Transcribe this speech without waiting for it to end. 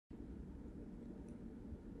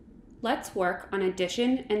Let's work on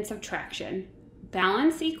addition and subtraction.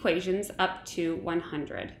 Balance equations up to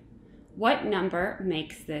 100. What number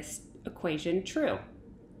makes this equation true?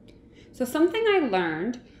 So something I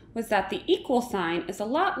learned was that the equal sign is a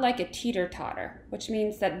lot like a teeter-totter, which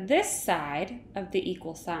means that this side of the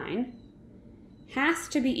equal sign has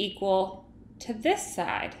to be equal to this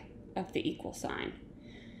side of the equal sign.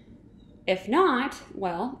 If not,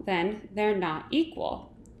 well, then they're not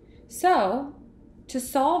equal. So to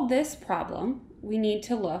solve this problem, we need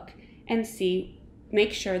to look and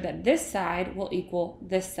make sure that this side will equal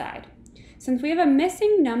this side. Since we have a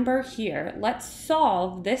missing number here, let's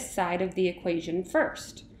solve this side of the equation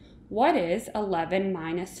first. What is 11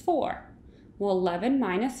 minus 4? Well, 11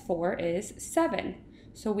 minus 4 is 7.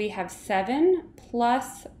 So we have 7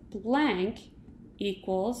 plus blank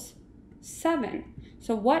equals 7.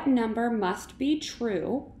 So what number must be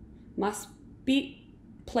true, must be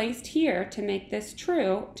placed here to make this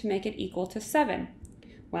true, to make it equal to 7?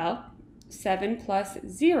 Well, 7 plus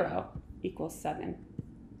 0 equals 7.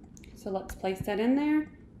 So let's place that in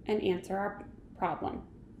there and answer our problem.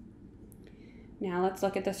 Now let's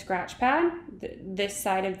look at the scratch pad. This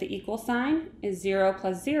side of the equal sign is 0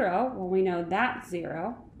 plus 0. Well, we know that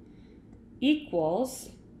 0 equals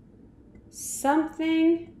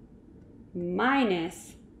something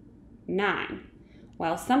minus 9.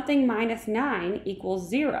 Well, something minus 9 equals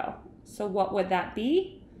 0. So what would that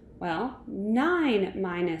be? Well, 9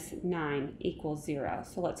 minus 9 equals 0.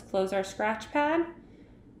 So let's close our scratch pad.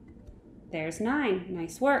 There's 9.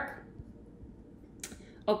 Nice work.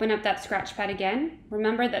 Open up that scratch pad again.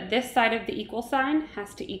 Remember that this side of the equal sign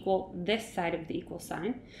has to equal this side of the equal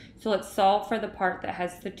sign. So let's solve for the part that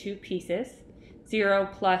has the two pieces. 0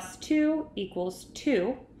 plus 2 equals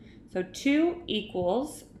 2. So 2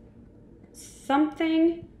 equals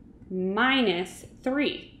something minus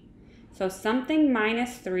 3. So something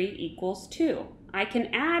minus 3 equals 2. I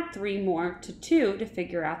can add 3 more to 2 to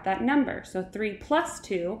figure out that number. So 3 plus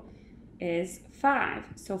 2 is 5.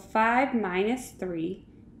 So 5 minus 3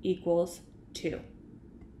 equals 2.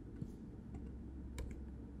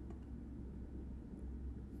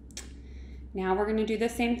 Now we're going to do the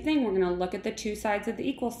same thing. We're going to look at the two sides of the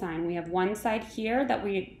equal sign. We have one side here that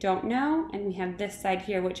we don't know, and we have this side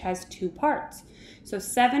here which has two parts. So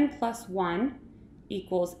 7 plus 1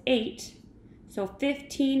 equals 8. So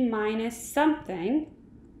 15 minus something,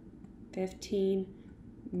 15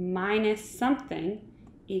 minus something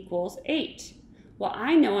equals 8. Well,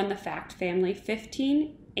 I know in the fact family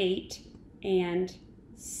 15, 8, and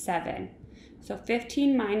 7. So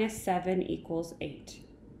 15 minus 7 equals 8.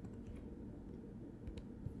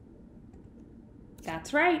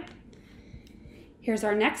 That's right. Here's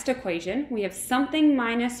our next equation. We have something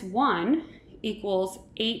minus 1 equals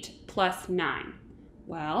 8 plus 9.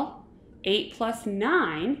 Well, 8 plus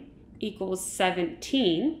 9 equals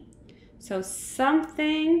 17. So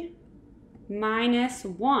something minus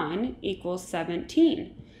 1 equals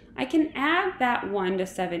 17. I can add that 1 to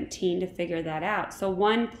 17 to figure that out. So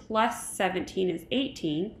 1 plus 17 is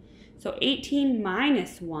 18. So 18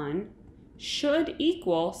 minus 1 should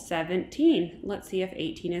equal 17. Let's see if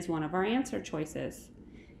 18 is one of our answer choices.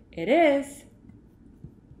 It is.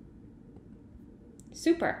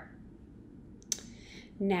 Super.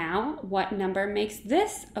 Now, what number makes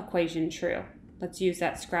this equation true? Let's use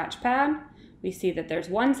that scratch pad. We see that there's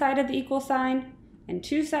one side of the equal sign and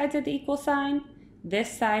two sides of the equal sign.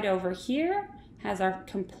 This side over here has our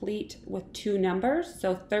complete with two numbers.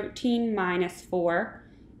 So 13 minus 4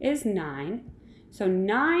 is 9. So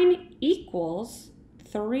 9 equals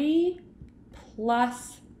 3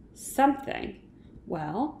 plus something.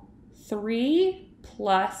 Well, 3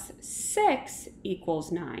 plus 6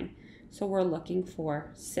 equals 9. So we're looking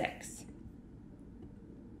for 6.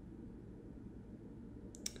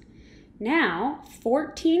 Now,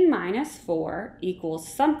 14 minus 4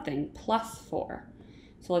 equals something plus 4.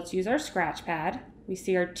 So let's use our scratch pad. We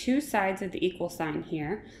see our two sides of the equal sign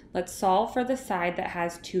here. Let's solve for the side that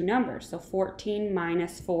has two numbers. So 14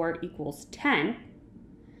 minus 4 equals 10.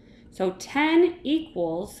 So 10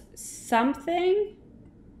 equals something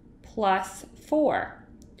plus 4.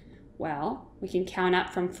 Well, we can count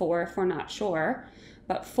up from 4 if we're not sure.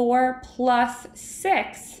 But 4 plus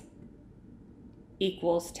 6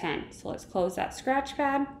 equals 10. So let's close that scratch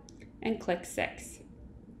pad and click 6.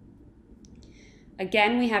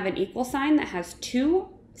 Again, we have an equal sign that has two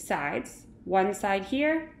sides. One side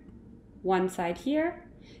here, one side here.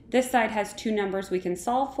 This side has two numbers we can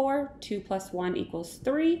solve for. 2 plus 1 equals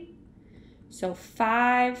 3. So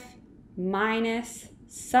 5 minus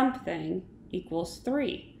something equals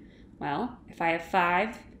 3. Well, if I have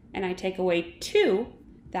 5 and I take away 2,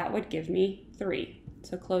 that would give me 3.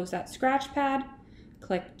 So close that scratch pad,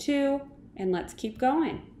 click 2, and let's keep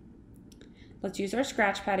going. Let's use our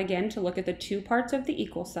scratch pad again to look at the two parts of the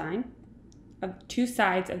equal sign, of two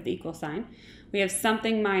sides of the equal sign. We have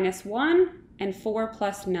something minus 1 and 4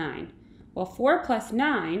 plus 9. Well, 4 plus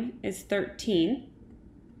 9 is 13.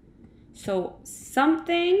 So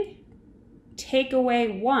something take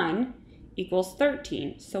away 1 equals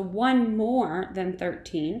 13. So 1 more than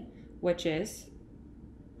 13, which is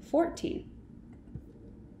 14.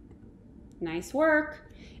 Nice work.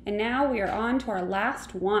 And now we are on to our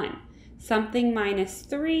last one. Something minus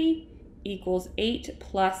 3 equals 8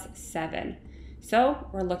 plus 7. So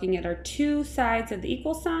we're looking at our two sides of the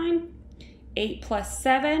equal sign. 8 plus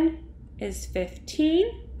 7 is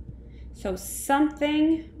 15. So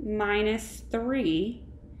something minus 3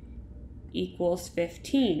 equals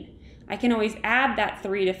 15. I can always add that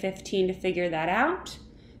 3 to 15 to figure that out.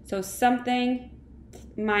 So something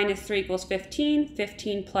minus 3 equals 15.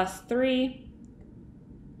 15 plus 3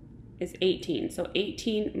 is 18. So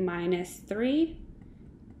 18 minus 3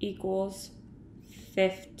 equals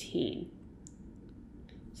 15.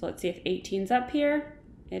 So let's see if 18's up here.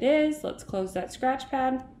 It is. Let's close that scratch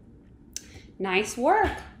pad. Nice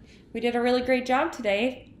work. We did a really great job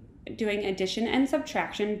today doing addition and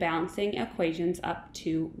subtraction, balancing equations up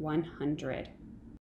to 100.